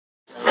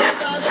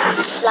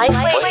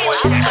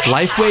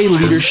Lifeway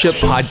Leadership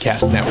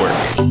Podcast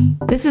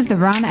Network. This is the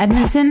Ron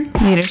Edmondson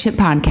Leadership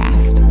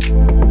Podcast.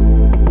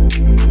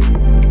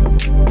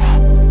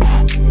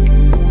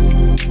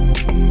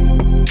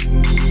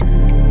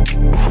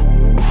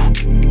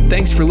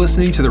 Thanks for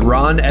listening to the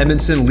Ron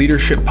Edmondson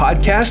Leadership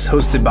Podcast,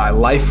 hosted by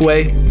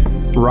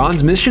Lifeway.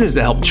 Ron's mission is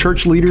to help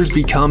church leaders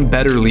become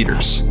better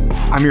leaders.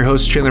 I'm your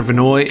host, Chandler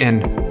Vanoy,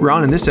 and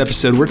Ron, in this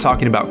episode, we're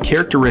talking about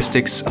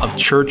characteristics of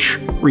church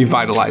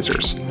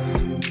revitalizers.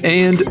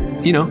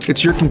 And, you know,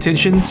 it's your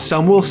contention,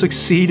 some will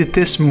succeed at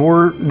this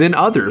more than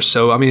others.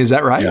 So, I mean, is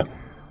that right? Yeah.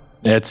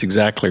 That's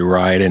exactly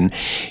right. And,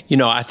 you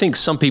know, I think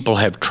some people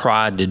have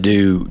tried to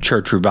do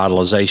church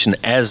revitalization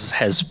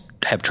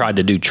have tried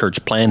to do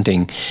church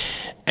planting,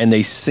 and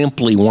they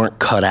simply weren't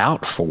cut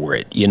out for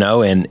it, you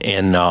know, and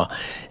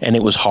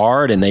it was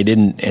hard, and they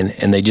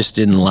just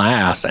didn't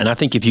last. And I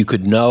think if you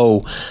could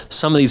know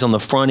some of these on the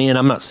front end,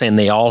 I'm not saying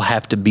they all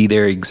have to be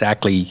there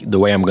exactly the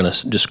way I'm going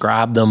to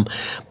describe them,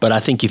 but I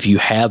think if you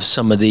have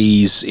some of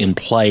these in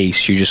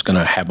place, you're just going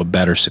to have a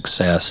better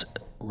success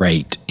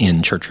rate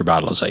in church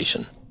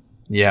revitalization.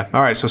 Yeah.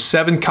 All right. So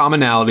 7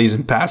 commonalities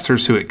in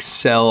pastors who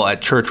excel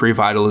at church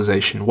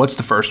revitalization. What's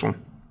the first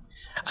one?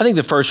 I think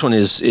the first one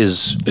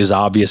is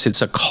obvious.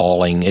 It's a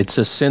calling. It's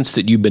a sense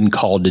that you've been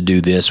called to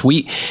do this.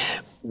 We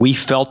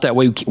felt that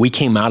way. We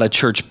came out of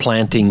church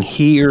planting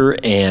here,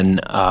 and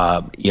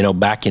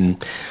back in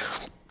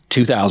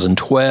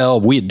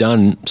 2012, we had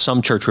done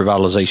some church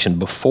revitalization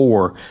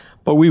before,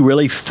 but we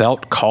really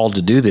felt called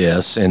to do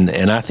this. And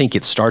I think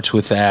it starts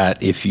with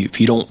that. If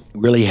you don't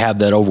really have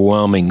that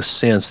overwhelming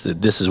sense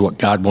that this is what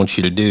God wants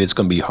you to do, it's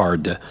going to be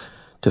hard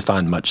to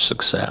find much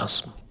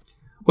success.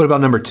 What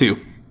about number 2?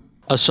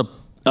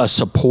 A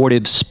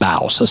supportive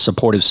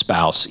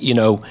spouse. You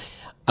know,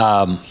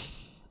 I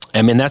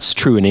mean, that's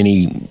true in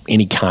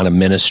any kind of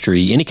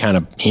ministry, any kind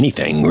of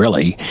anything,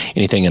 really.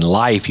 Anything in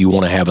life, you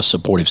want to have a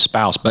supportive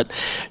spouse. But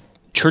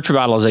church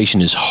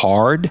revitalization is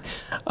hard.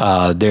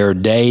 There are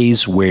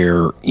days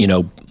where, you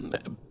know,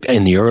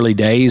 in the early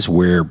days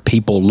where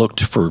people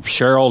looked for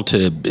Cheryl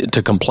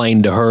to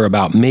complain to her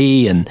about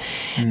me. And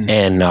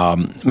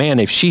man,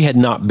 if she had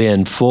not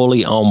been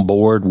fully on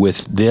board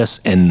with this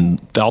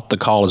and felt the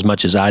call as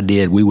much as I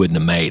did, we wouldn't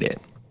have made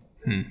it.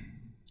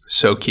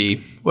 So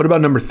key. What about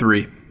number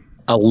 3?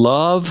 A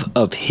love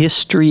of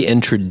history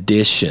and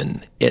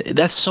tradition.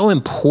 That's so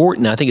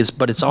important. I think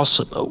but it's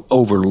also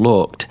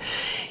overlooked.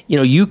 You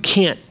know, you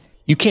can't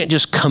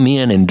just come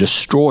in and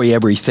destroy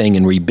everything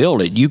and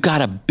rebuild it. You got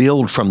to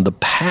build from the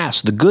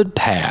past, the good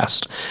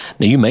past.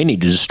 Now, you may need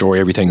to destroy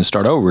everything and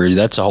start over.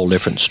 That's a whole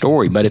different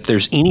story. But if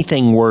there's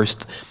anything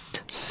worth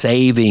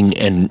saving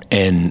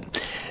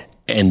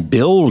and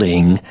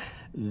building,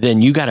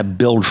 then you got to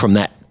build from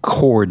that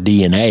core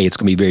DNA. It's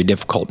going to be very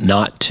difficult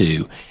not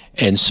to.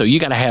 And so you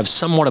got to have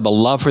somewhat of a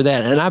love for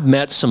that. And I've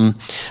met some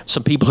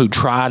people who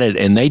tried it,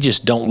 and they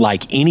just don't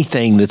like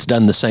anything that's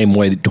done the same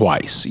way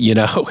twice, you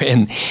know,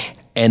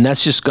 and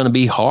that's just going to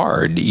be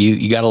hard.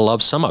 You got to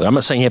love some of it. I'm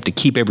not saying you have to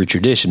keep every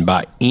tradition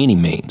by any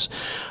means,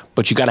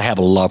 but you got to have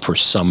a love for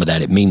some of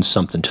that. It means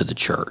something to the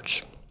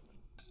church.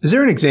 Is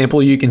there an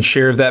example you can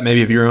share of that,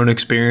 maybe of your own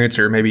experience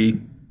or maybe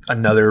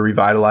another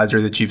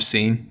revitalizer that you've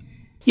seen?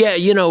 Yeah,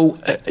 you know,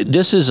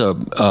 this is a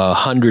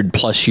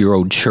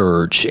 100-plus-year-old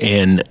church,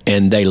 and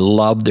they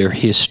love their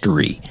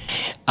history.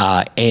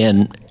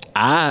 And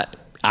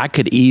I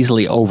could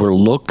easily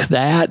overlook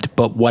that,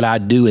 but what I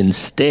do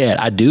instead,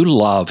 I do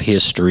love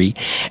history.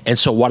 And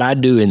so what I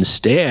do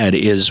instead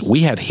is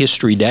we have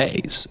history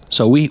days.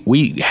 So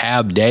we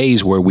have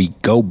days where we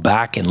go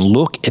back and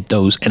look at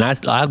those, and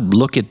I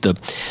look at the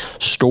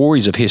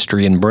stories of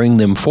history and bring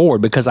them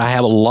forward because I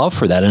have a love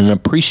for that and an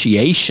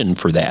appreciation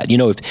for that. You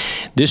know, if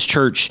this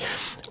church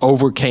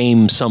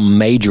overcame some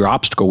major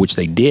obstacle, which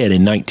they did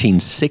in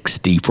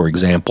 1960, for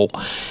example,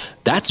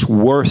 that's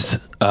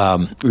worth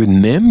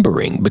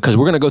remembering because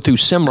we're going to go through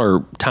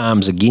similar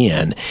times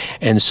again.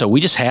 And so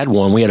we just had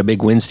one. We had a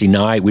big Wednesday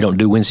night. We don't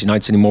do Wednesday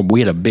nights anymore, but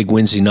we had a big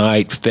Wednesday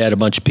night, fed a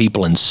bunch of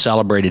people and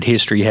celebrated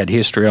history, had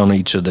history on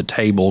each of the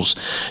tables,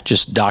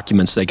 just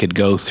documents they could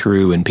go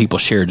through, and people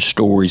shared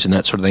stories and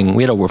that sort of thing.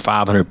 We had over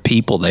 500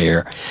 people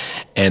there,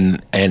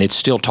 and it's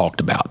still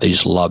talked about. They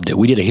just loved it.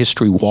 We did a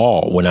history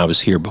wall when I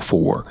was here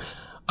before,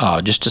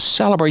 just to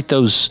celebrate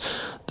those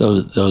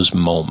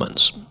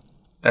moments.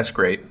 That's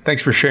great.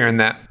 Thanks for sharing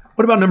that.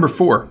 What about number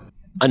 4?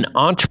 An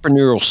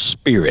entrepreneurial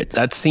spirit.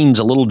 That seems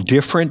a little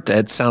different.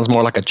 That sounds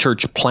more like a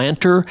church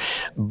planter,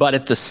 but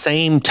at the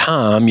same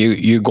time,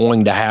 you're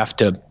going to have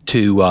to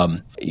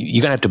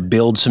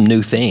build some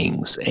new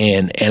things,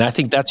 and I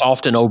think that's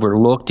often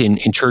overlooked in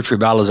church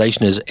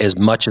revitalization as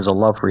much as a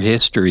love for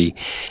history.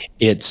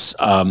 It's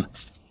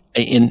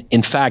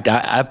in fact,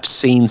 I've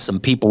seen some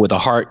people with a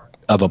heart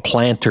of a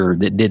planter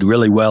that did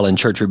really well in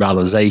church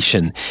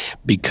revitalization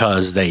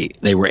because they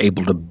were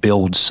able to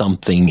build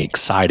something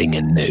exciting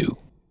and new.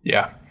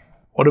 Yeah.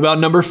 What about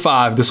number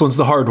 5? This one's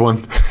the hard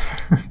one.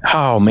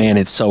 Oh man,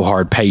 it's so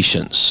hard.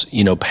 Patience,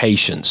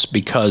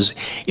 because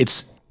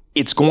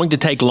it's going to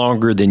take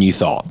longer than you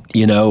thought,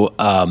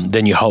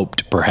 than you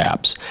hoped,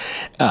 perhaps.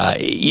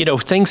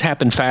 Things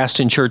happen fast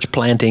in church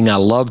planting. I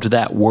loved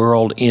that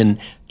world. In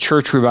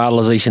church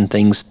revitalization,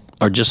 things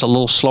are just a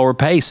little slower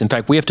pace. In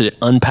fact, we have to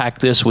unpack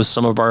this with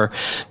some of our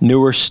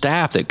newer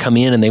staff that come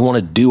in and they want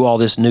to do all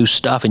this new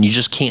stuff, and you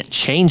just can't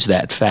change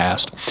that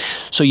fast.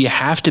 So you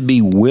have to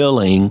be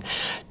willing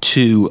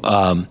to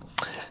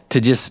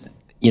just,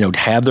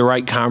 have the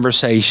right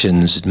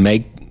conversations,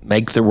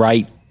 make the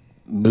right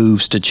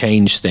moves to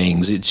change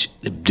things. It's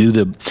do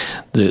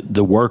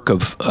the work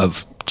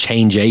of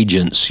change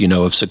agents,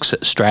 of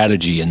success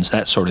strategy and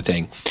that sort of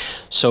thing.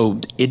 So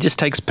it just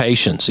takes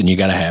patience, and you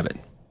got to have it.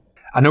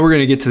 I know we're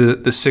going to get to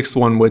the sixth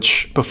one,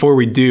 which before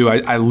we do,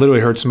 I literally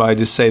heard somebody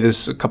just say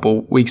this a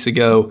couple weeks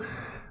ago,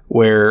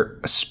 where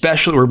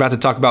especially we're about to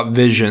talk about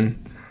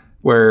vision,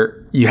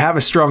 where you have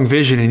a strong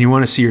vision and you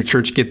want to see your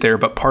church get there,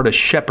 but part of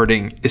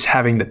shepherding is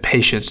having the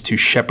patience to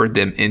shepherd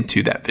them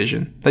into that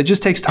vision. That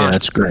just takes time. Yeah,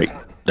 that's great.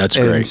 That's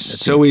and great.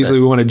 So easily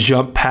we want to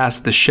jump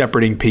past the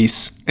shepherding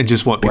piece and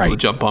just want people to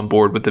jump on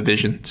board with the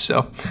vision.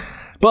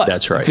 But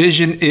that's right.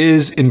 Vision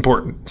is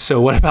important. So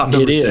what about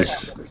number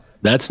 6?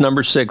 That's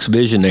number 6,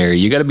 visionary.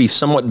 You got to be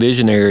somewhat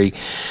visionary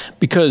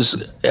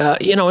because,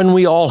 and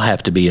we all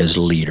have to be as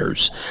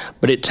leaders,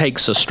 but it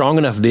takes a strong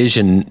enough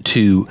vision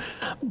to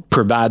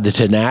provide the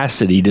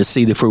tenacity to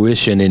see the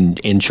fruition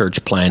in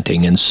church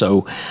planting. And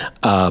so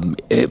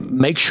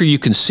make sure you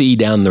can see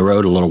down the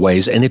road a little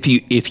ways. And if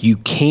you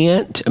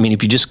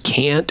just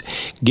can't,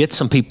 get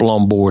some people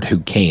on board who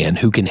can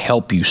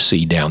help you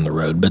see down the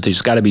road, but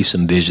there's got to be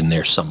some vision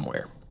there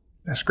somewhere.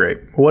 That's great.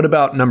 What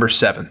about number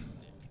 7?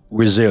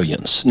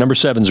 Resilience. Number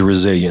 7 is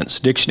resilience.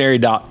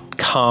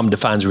 Dictionary.com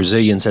defines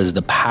resilience as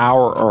the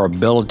power or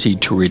ability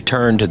to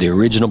return to the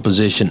original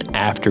position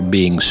after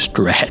being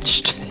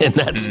stretched. And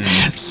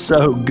that's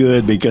so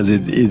good because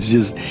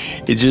it's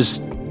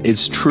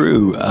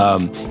true.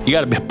 You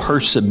got to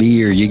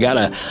persevere. You got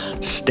to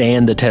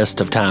stand the test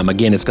of time.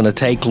 Again, it's going to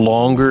take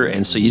longer,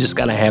 and so you just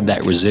got to have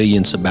that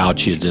resilience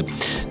about you to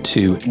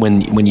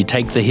when you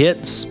take the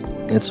hits.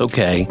 It's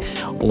okay.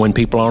 When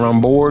people aren't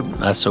on board,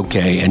 that's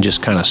okay. And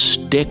just kind of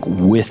stick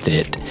with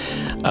it.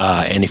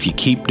 And if you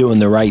keep doing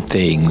the right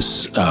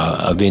things,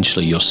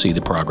 eventually you'll see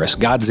the progress.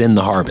 God's in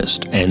the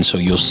harvest, and so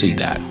you'll see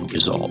that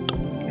result.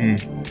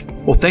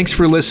 Well, thanks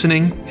for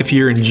listening. If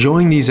you're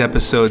enjoying these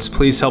episodes,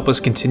 please help us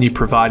continue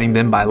providing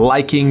them by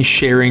liking,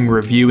 sharing,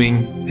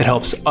 reviewing. It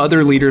helps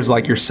other leaders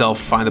like yourself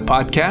find the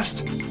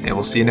podcast, and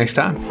we'll see you next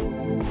time.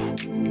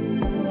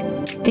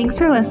 Thanks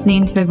for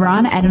listening to the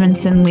Ron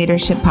Edmondson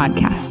Leadership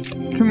Podcast.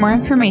 For more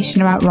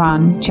information about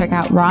Ron, check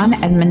out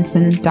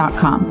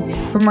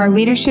ronedmondson.com. For more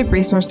leadership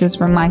resources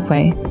from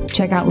Lifeway,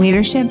 check out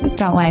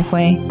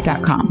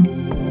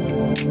leadership.lifeway.com.